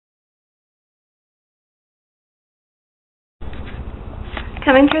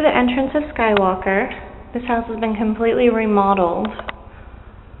Coming through the entrance of Skywalker, this house has been completely remodeled.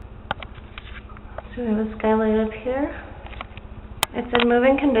 So we have a skylight up here. It's in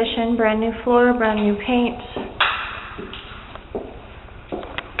moving condition, brand new floor, brand new paint.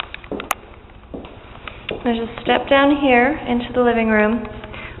 There's a step down here into the living room.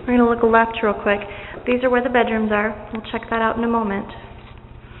 We're going to look left real quick. These are where the bedrooms are. We'll check that out in a moment.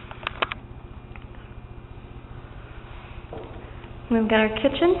 We've got our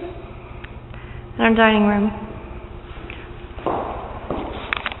kitchen and our dining room.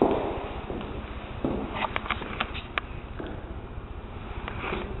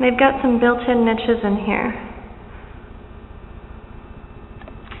 They've got some built-in niches in here.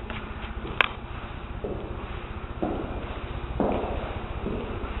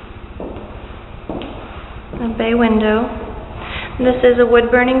 A bay window. This is a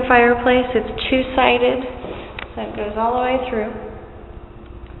wood-burning fireplace. It's two-sided, so it goes all the way through.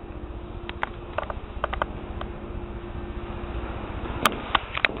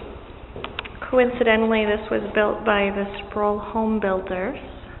 Coincidentally, this was built by the Sproul Home Builders,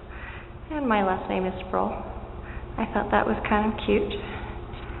 and my last name is Sproul. I thought that was kind of cute.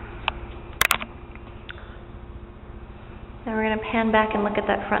 Now we're going to pan back and look at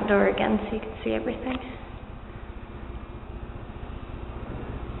that front door again so you can see everything.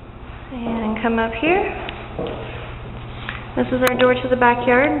 And come up here. This is our door to the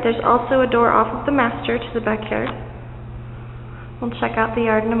backyard. There's also a door off of the master to the backyard. We'll check out the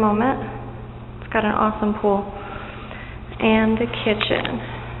yard in a moment. It's got an awesome pool. And the kitchen.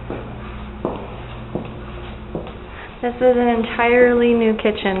 This is an entirely new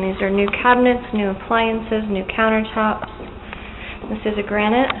kitchen. These are new cabinets, new appliances, new countertops. This is a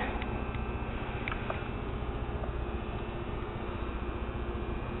granite.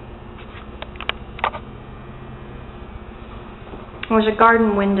 There's a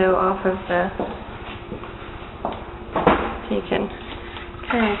garden window off of the, so you can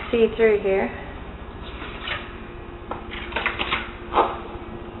kind of see through here.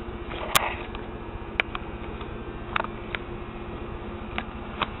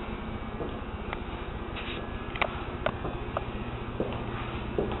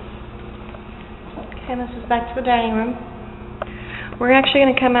 Okay, this is back to the dining room. We're actually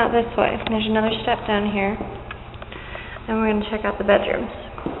going to come out this way. There's another step down here. And we're going to check out the bedrooms.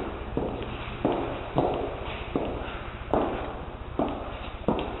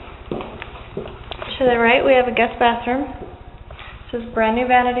 To the right, we have a guest bathroom. This is brand new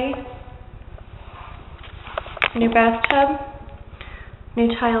vanity, new bathtub, new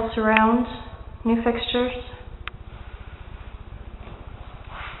tile surrounds, new fixtures,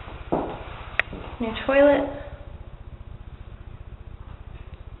 new toilet.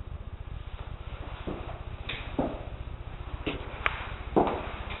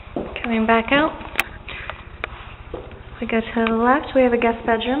 Coming back out, we go to the left, we have a guest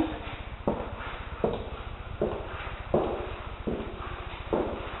bedroom.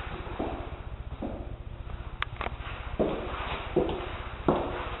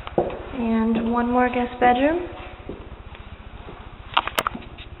 And one more guest bedroom.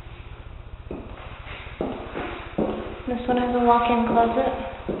 This one has a walk-in closet.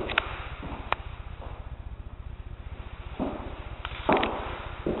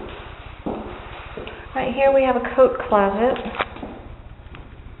 Right here we have a coat closet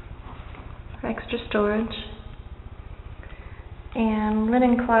for extra storage, and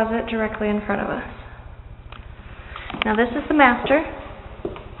linen closet directly in front of us. Now this is the master.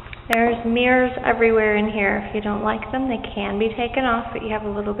 There's mirrors everywhere in here. If you don't like them, they can be taken off, but you have a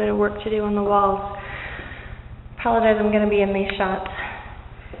little bit of work to do on the walls. Apologize, I'm going to be in these shots.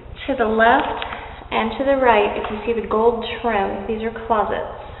 To the left and to the right, if you see the gold trim, these are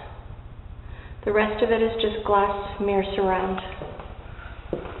closets. The rest of it is just glass mirror surround.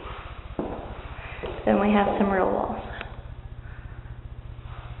 Then we have some real walls.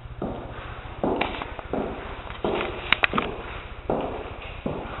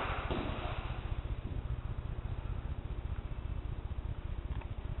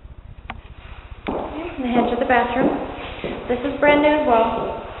 And head to the bathroom. This is brand new as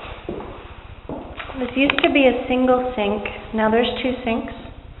well. This used to be a single sink. Now there's two sinks.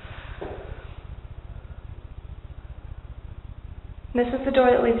 This is the door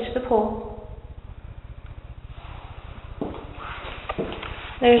that leads to the pool.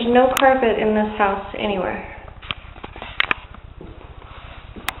 There's no carpet in this house anywhere.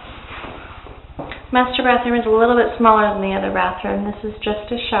 Master bathroom is a little bit smaller than the other bathroom. This is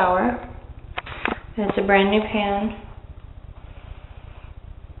just a shower. And it's a brand new pan.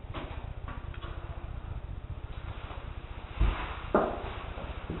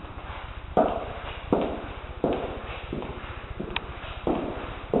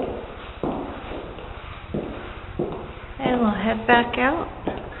 head back out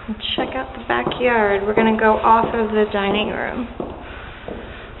and check out the backyard. We're going to go off of the dining room.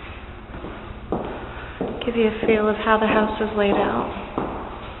 Give you a feel of how the house is laid out.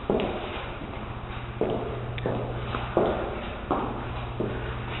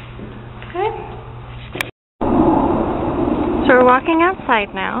 Okay. So we're walking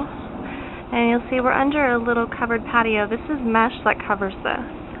outside now, and you'll see we're under a little covered patio. This is mesh that covers this,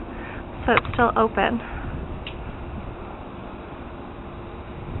 so it's still open.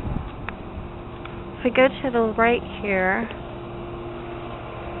 If we go to the right here,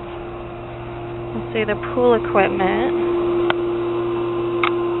 you'll see the pool equipment.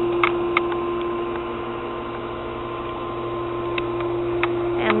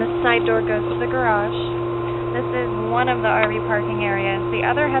 And this side door goes to the garage. This is one of the RV parking areas. The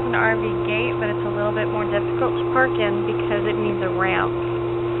other has an RV gate, but it's a little bit more difficult to park in because it needs a ramp.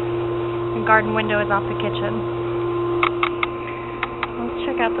 The garden window is off the kitchen. Let's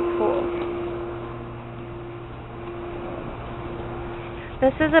check out the pool.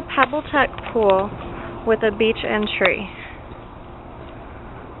 This is a PebbleTech pool with a beach entry.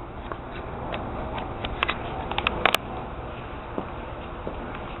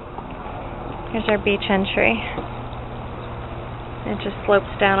 Here's our beach entry. It just slopes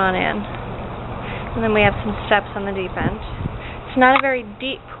down on in. And then we have some steps on the deep end. It's not a very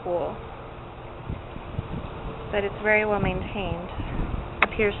deep pool, but it's very well maintained.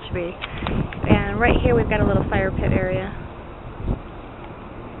 Appears to be. And right here we've got a little fire pit area.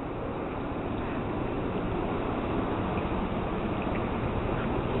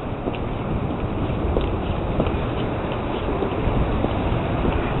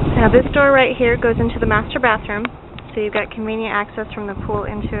 Now this door right here goes into the master bathroom, so you've got convenient access from the pool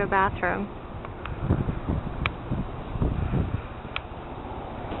into a bathroom.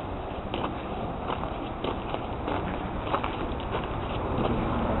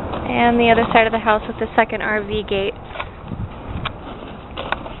 And the other side of the house with the second RV gate